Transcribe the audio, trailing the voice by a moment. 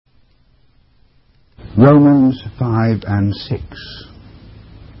Romans 5 and 6.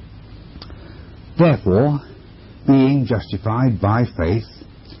 Therefore, being justified by faith,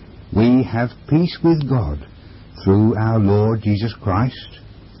 we have peace with God through our Lord Jesus Christ,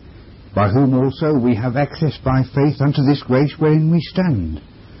 by whom also we have access by faith unto this grace wherein we stand,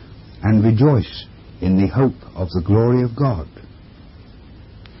 and rejoice in the hope of the glory of God.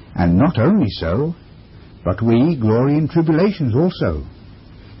 And not only so, but we glory in tribulations also,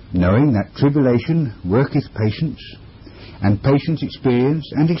 knowing that tribulation worketh patience, and patience experience,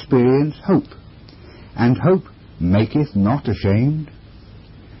 and experience hope. And hope maketh not ashamed,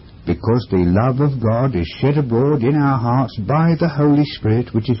 because the love of God is shed abroad in our hearts by the Holy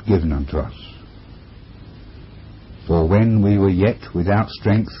Spirit which is given unto us. For when we were yet without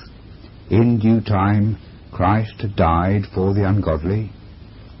strength, in due time Christ died for the ungodly.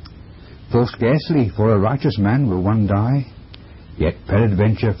 For scarcely for a righteous man will one die, yet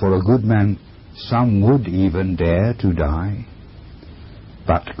peradventure for a good man some would even dare to die.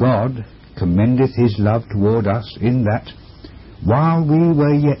 But God commendeth his love toward us, in that, while we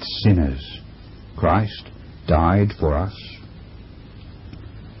were yet sinners, Christ died for us.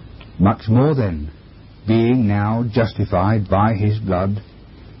 Much more then, being now justified by his blood,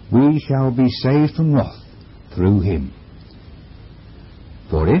 we shall be saved from wrath through him.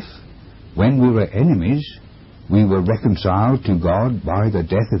 For if, when we were enemies, we were reconciled to God by the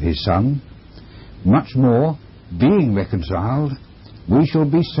death of his Son, much more, being reconciled, we shall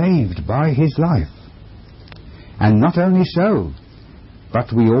be saved by his life. And not only so,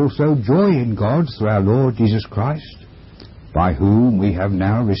 but we also joy in God through our Lord Jesus Christ, by whom we have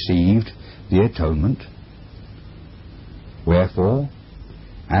now received the atonement. Wherefore,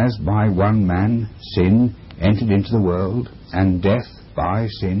 as by one man sin entered into the world, and death by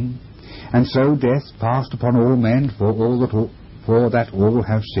sin, and so death passed upon all men, for that all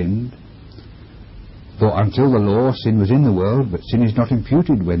have sinned. For until the law, sin was in the world, but sin is not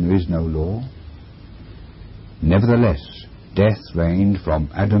imputed when there is no law. Nevertheless, death reigned from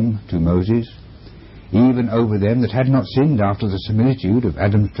Adam to Moses, even over them that had not sinned after the similitude of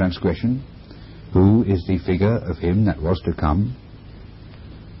Adam's transgression, who is the figure of him that was to come.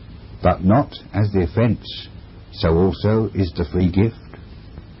 But not as the offence, so also is the free gift.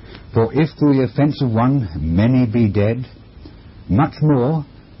 For if through the offence of one many be dead, much more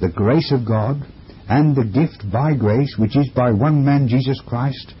the grace of God, and the gift by grace, which is by one man Jesus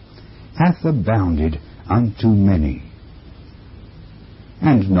Christ, hath abounded unto many.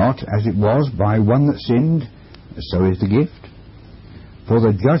 And not as it was by one that sinned, so is the gift. For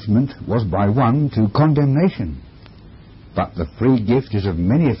the judgment was by one to condemnation, but the free gift is of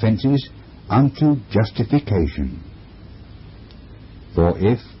many offences unto justification. For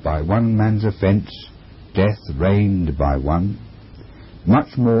if by one man's offence death reigned by one,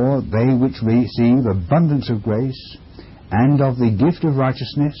 much more they which receive abundance of grace and of the gift of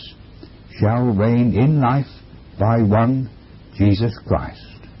righteousness shall reign in life by one Jesus Christ.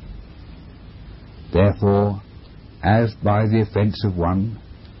 Therefore, as by the offence of one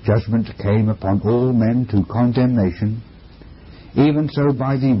judgment came upon all men to condemnation, even so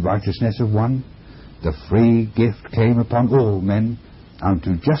by the righteousness of one the free gift came upon all men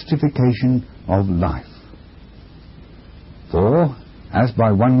unto justification of life. For, as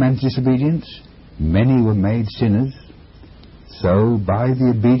by one man's disobedience many were made sinners, so by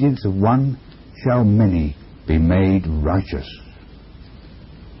the obedience of one shall many be made righteous.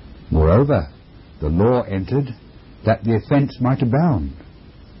 Moreover, the law entered, that the offence might abound.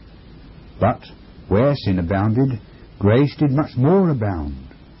 But where sin abounded, grace did much more abound,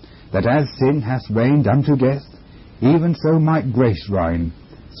 that as sin hath reigned unto death, even so might grace reign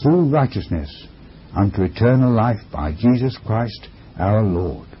through righteousness unto eternal life by Jesus Christ our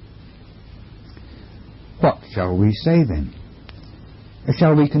Lord. What shall we say then?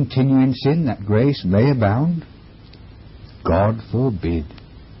 Shall we continue in sin that grace may abound? God forbid.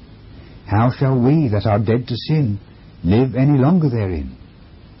 How shall we that are dead to sin live any longer therein?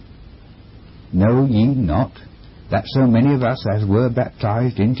 Know ye not that so many of us as were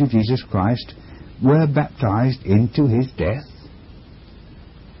baptized into Jesus Christ were baptized into his death?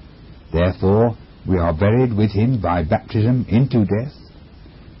 Therefore we are buried with him by baptism into death,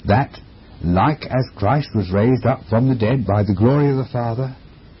 that, like as Christ was raised up from the dead by the glory of the Father,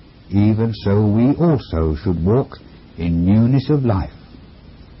 even so we also should walk in newness of life.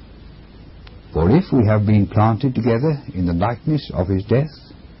 For if we have been planted together in the likeness of his death,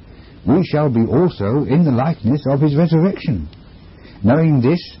 we shall be also in the likeness of his resurrection, knowing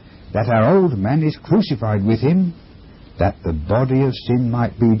this, that our old man is crucified with him, that the body of sin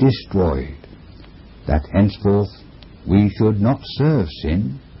might be destroyed, that henceforth we should not serve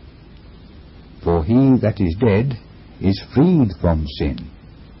sin. For he that is dead is freed from sin.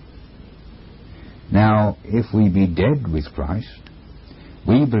 Now, if we be dead with Christ,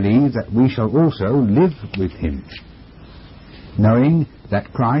 we believe that we shall also live with him, knowing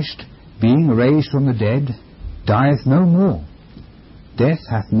that Christ, being raised from the dead, dieth no more. Death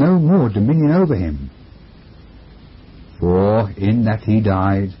hath no more dominion over him. For in that he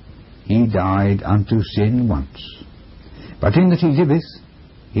died unto sin once. But in that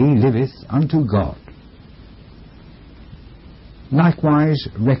he liveth unto God. Likewise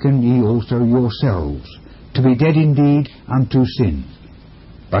reckon ye also yourselves to be dead indeed unto sin,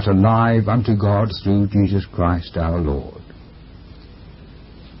 but alive unto God through Jesus Christ our Lord.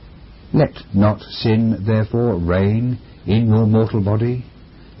 Let not sin therefore reign in your mortal body,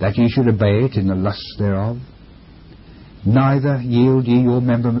 that ye should obey it in the lusts thereof. Neither yield ye your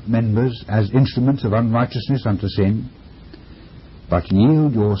members as instruments of unrighteousness unto sin, but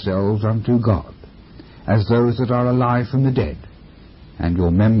yield yourselves unto God, as those that are alive from the dead, and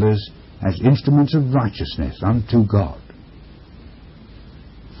your members as instruments of righteousness unto God.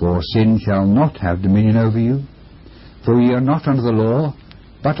 For sin shall not have dominion over you, for ye are not under the law,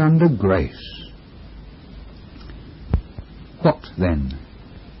 but under grace. What then?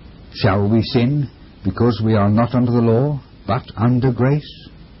 Shall we sin because we are not under the law, but under grace?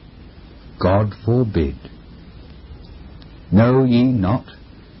 God forbid. Know ye not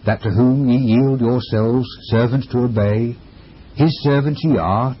that to whom ye yield yourselves servants to obey, his servants ye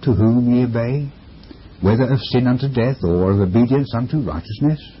are to whom ye obey, whether of sin unto death, or of obedience unto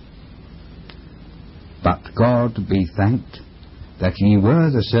righteousness? But God be thanked that ye were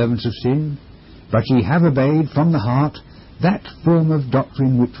the servants of sin, but ye have obeyed from the heart that form of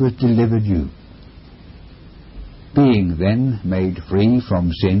doctrine which was delivered you. Being then made free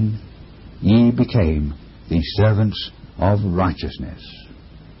from sin, ye became the servants of righteousness.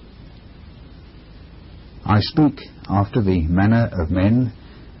 I speak after the manner of men,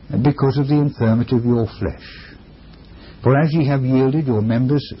 because of the infirmity of your flesh. For as ye have yielded your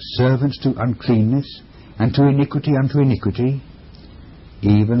members servants to uncleanness, and to iniquity unto iniquity,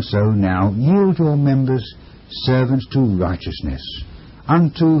 even so now yield your members servants to righteousness,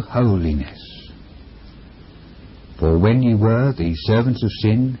 unto holiness. For when ye were the servants of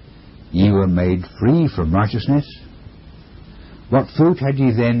sin, ye were made free from righteousness. What fruit had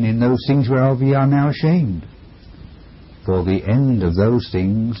ye then in those things whereof ye are now ashamed? For the end of those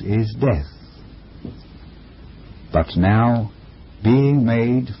things is death. But now, being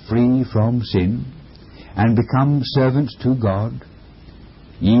made free from sin, and become servants to God,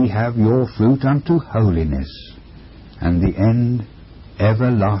 ye have your fruit unto holiness, and the end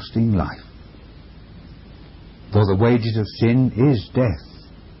everlasting life. For the wages of sin is death,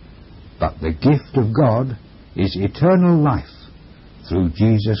 but the gift of God is eternal life, through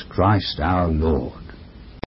Jesus Christ our Lord.